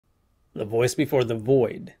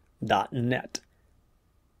thevoicebeforethevoid.net.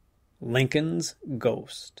 Lincoln's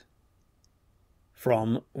Ghost.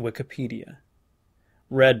 From Wikipedia.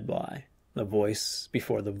 Read by The Voice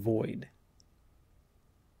Before the Void.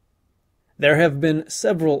 There have been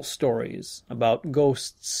several stories about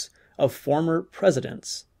ghosts of former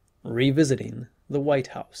presidents revisiting the White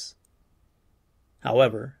House.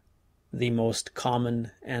 However, the most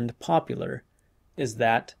common and popular is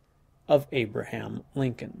that of Abraham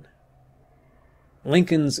Lincoln.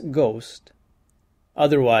 Lincoln's ghost,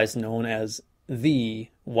 otherwise known as the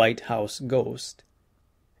White House Ghost,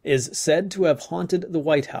 is said to have haunted the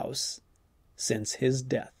White House since his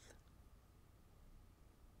death.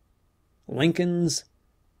 Lincoln's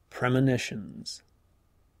premonitions.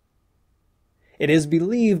 It is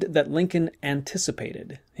believed that Lincoln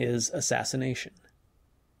anticipated his assassination.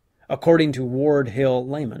 According to Ward Hill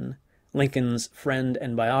Layman, Lincoln's friend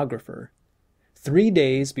and biographer, 3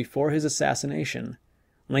 days before his assassination,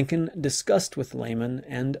 Lincoln discussed with Layman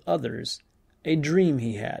and others a dream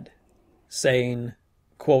he had, saying,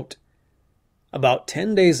 quote, "About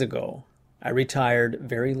 10 days ago, I retired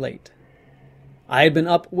very late. I had been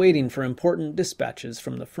up waiting for important dispatches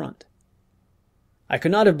from the front. I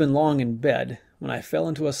could not have been long in bed when I fell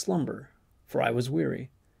into a slumber, for I was weary.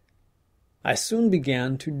 I soon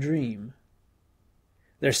began to dream.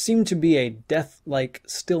 There seemed to be a death-like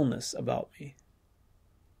stillness about me.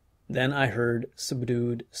 Then I heard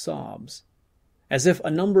subdued sobs, as if a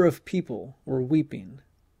number of people were weeping.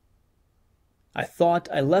 I thought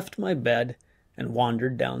I left my bed and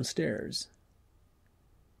wandered downstairs.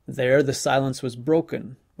 There the silence was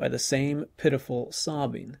broken by the same pitiful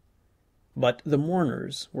sobbing, but the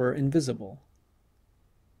mourners were invisible.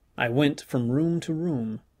 I went from room to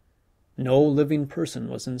room. No living person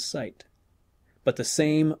was in sight, but the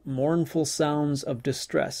same mournful sounds of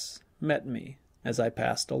distress met me as I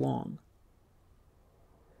passed along.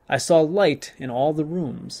 I saw light in all the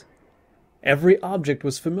rooms. Every object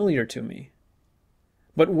was familiar to me.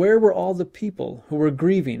 But where were all the people who were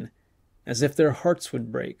grieving as if their hearts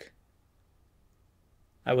would break?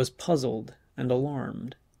 I was puzzled and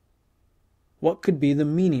alarmed. What could be the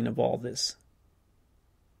meaning of all this?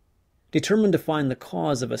 Determined to find the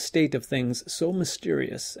cause of a state of things so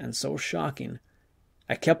mysterious and so shocking,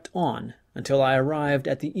 I kept on until I arrived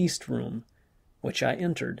at the East Room, which I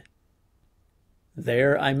entered.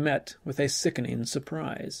 There I met with a sickening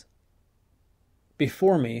surprise.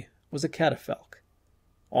 Before me was a catafalque,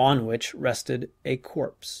 on which rested a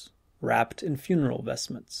corpse wrapped in funeral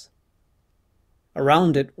vestments.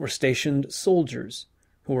 Around it were stationed soldiers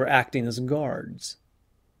who were acting as guards,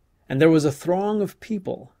 and there was a throng of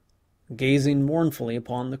people gazing mournfully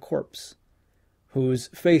upon the corpse, whose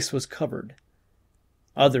face was covered,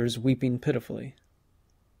 others weeping pitifully.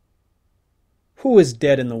 "Who is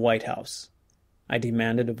dead in the White House?" I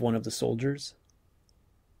demanded of one of the soldiers.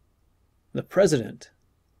 "The President,"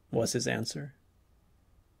 was his answer.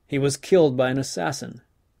 "He was killed by an assassin."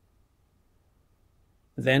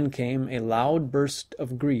 Then came a loud burst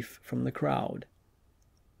of grief from the crowd,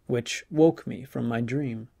 which woke me from my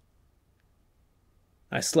dream.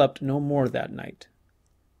 I slept no more that night,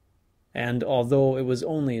 and although it was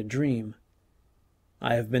only a dream,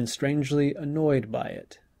 I have been strangely annoyed by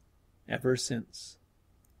it ever since.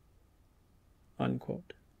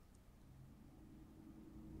 Unquote.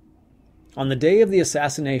 On the day of the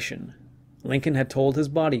assassination, Lincoln had told his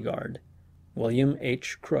bodyguard, William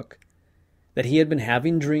H. Crook, that he had been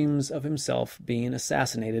having dreams of himself being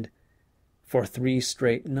assassinated for 3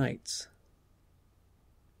 straight nights.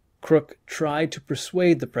 Crook tried to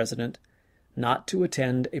persuade the president not to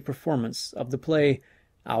attend a performance of the play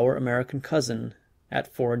Our American Cousin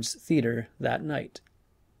at Ford's Theater that night,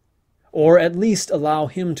 or at least allow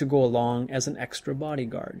him to go along as an extra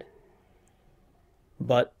bodyguard.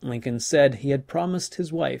 But Lincoln said he had promised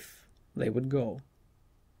his wife they would go.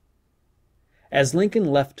 As Lincoln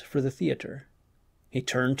left for the theater, he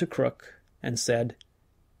turned to Crook and said,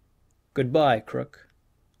 "Goodbye, Crook."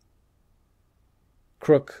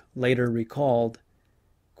 Crook later recalled,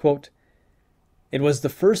 quote, "It was the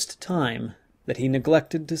first time that he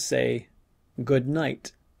neglected to say good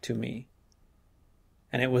night to me,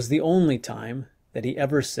 and it was the only time that he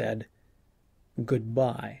ever said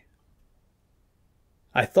goodbye."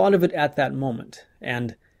 I thought of it at that moment,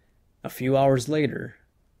 and a few hours later,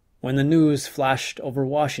 when the news flashed over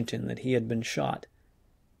Washington that he had been shot,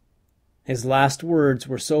 his last words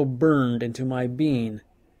were so burned into my being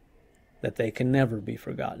that they can never be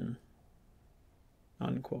forgotten.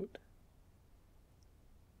 Unquote.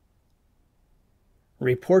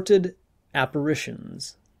 Reported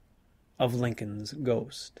apparitions of Lincoln's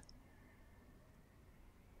ghost.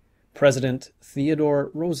 President Theodore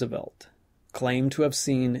Roosevelt claimed to have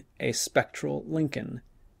seen a spectral Lincoln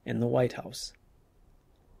in the White House.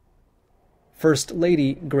 First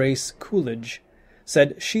Lady Grace Coolidge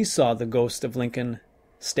said she saw the ghost of Lincoln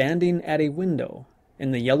standing at a window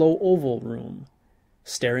in the Yellow Oval Room,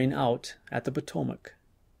 staring out at the Potomac.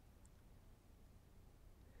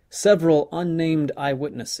 Several unnamed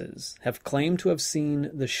eyewitnesses have claimed to have seen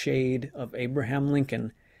the shade of Abraham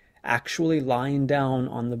Lincoln actually lying down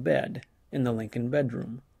on the bed in the Lincoln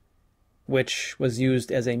bedroom, which was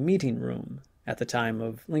used as a meeting room at the time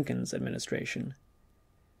of Lincoln's administration,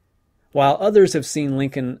 while others have seen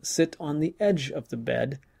Lincoln sit on the edge of the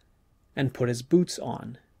bed and put his boots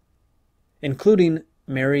on, including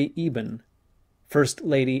Mary Eben, First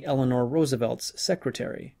Lady Eleanor Roosevelt's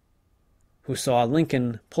secretary, who saw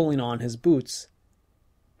Lincoln pulling on his boots,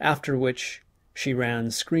 after which she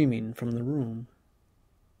ran screaming from the room.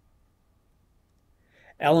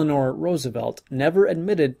 Eleanor Roosevelt never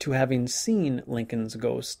admitted to having seen Lincoln's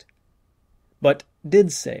ghost, but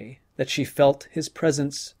did say that she felt his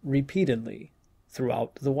presence repeatedly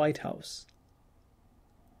throughout the White House.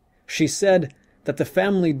 She said that the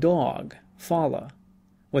family dog, Fala,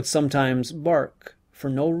 would sometimes bark for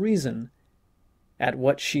no reason at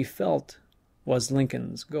what she felt was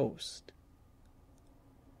Lincoln's ghost.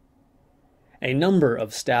 A number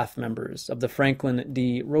of staff members of the Franklin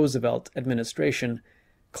D. Roosevelt administration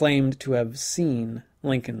claimed to have seen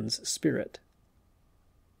Lincoln's spirit.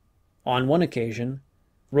 On one occasion,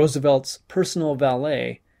 Roosevelt's personal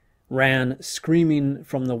valet ran screaming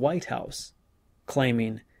from the White House,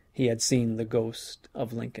 claiming he had seen the ghost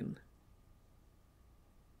of Lincoln.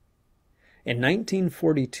 In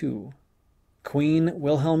 1942, Queen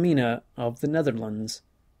Wilhelmina of the Netherlands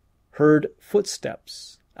heard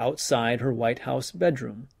footsteps outside her White House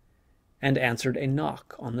bedroom and answered a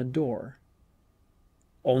knock on the door,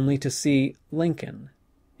 only to see Lincoln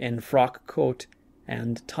in frock coat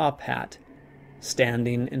and top hat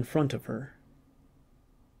standing in front of her.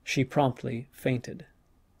 She promptly fainted.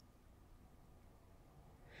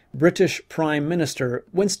 British Prime Minister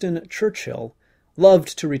Winston Churchill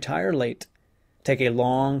loved to retire late, take a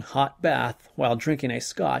long, hot bath while drinking a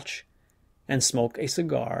scotch, and smoke a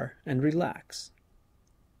cigar and relax.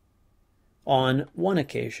 On one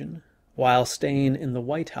occasion, while staying in the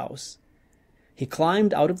White House, he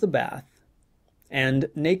climbed out of the bath and,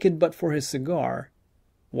 naked but for his cigar,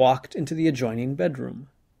 walked into the adjoining bedroom.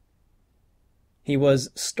 He was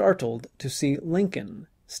startled to see Lincoln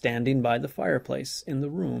standing by the fireplace in the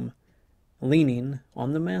room, leaning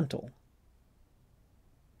on the mantel.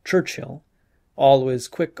 Churchill, always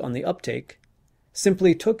quick on the uptake,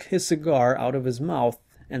 simply took his cigar out of his mouth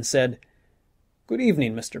and said, "Good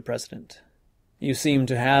evening, Mr. President. You seem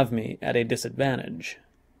to have me at a disadvantage."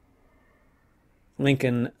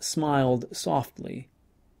 Lincoln smiled softly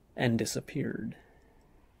and disappeared.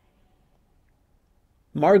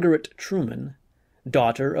 Margaret Truman,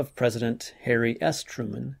 daughter of President Harry S.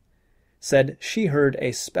 Truman, said she heard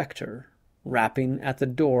a specter rapping at the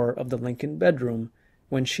door of the Lincoln bedroom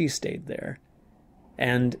when she stayed there,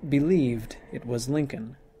 and believed it was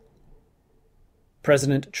Lincoln.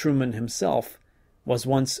 President Truman himself was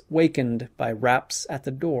once wakened by raps at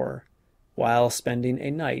the door while spending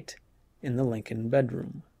a night in the Lincoln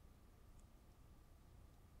bedroom.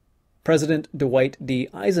 President Dwight D.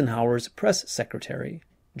 Eisenhower's press secretary,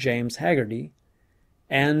 James Haggerty,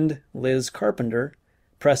 and Liz Carpenter,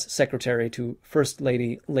 press secretary to First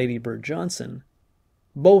Lady Lady Bird Johnson,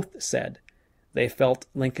 both said they felt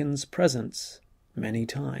Lincoln's presence many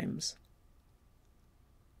times.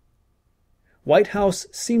 White House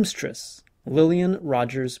seamstress Lillian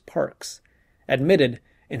Rogers Parks admitted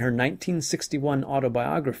in her 1961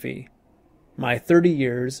 autobiography, My 30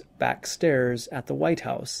 Years Backstairs at the White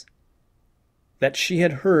House, that she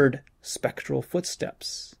had heard spectral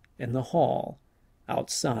footsteps in the hall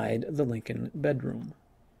outside the Lincoln bedroom.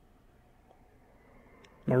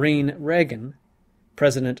 Maureen Reagan,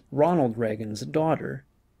 President Ronald Reagan's daughter,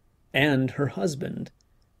 and her husband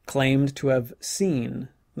claimed to have seen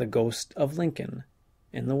the ghost of Lincoln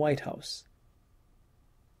in the White House.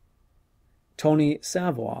 Tony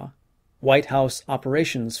Savoy, White House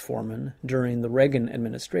operations foreman during the Reagan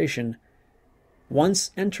administration,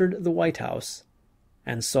 once entered the White House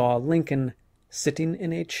and saw Lincoln sitting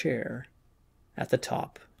in a chair at the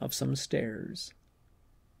top of some stairs.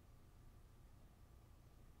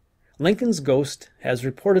 Lincoln's ghost has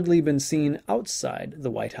reportedly been seen outside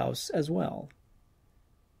the White House as well.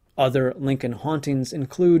 Other Lincoln hauntings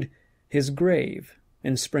include his grave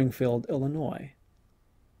in Springfield, Illinois,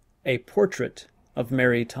 a portrait of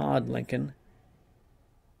Mary Todd Lincoln,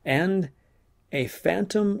 and A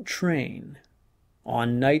phantom train,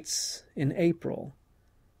 on nights in April,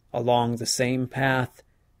 along the same path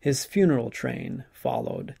his funeral train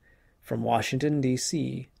followed from Washington,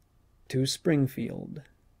 D.C. to Springfield.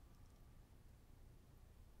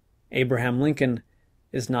 Abraham Lincoln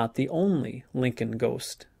is not the only Lincoln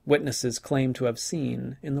ghost witnesses claim to have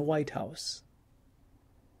seen in the White House.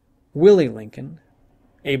 Willie Lincoln,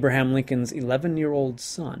 Abraham Lincoln's 11-year-old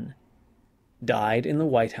son, died in the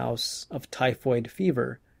White House of typhoid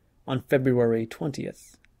fever on February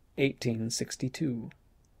 20th, 1862.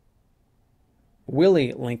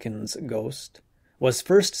 Willie Lincoln's ghost was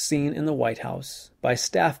first seen in the White House by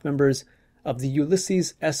staff members of the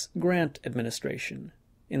Ulysses S. Grant administration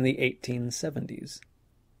in the 1870s.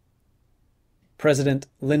 President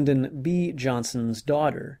Lyndon B. Johnson's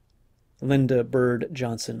daughter, Linda Bird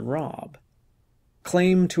Johnson Robb,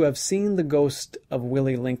 claimed to have seen the ghost of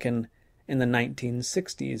Willie Lincoln in the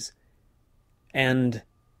 1960s and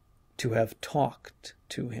to have talked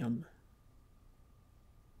to him.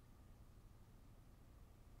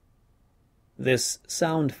 This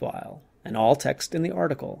sound file and all text in the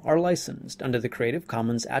article are licensed under the Creative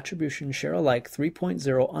Commons Attribution Share Alike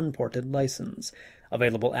 3.0 Unported license,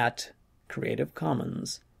 available at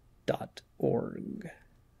creativecommons.org.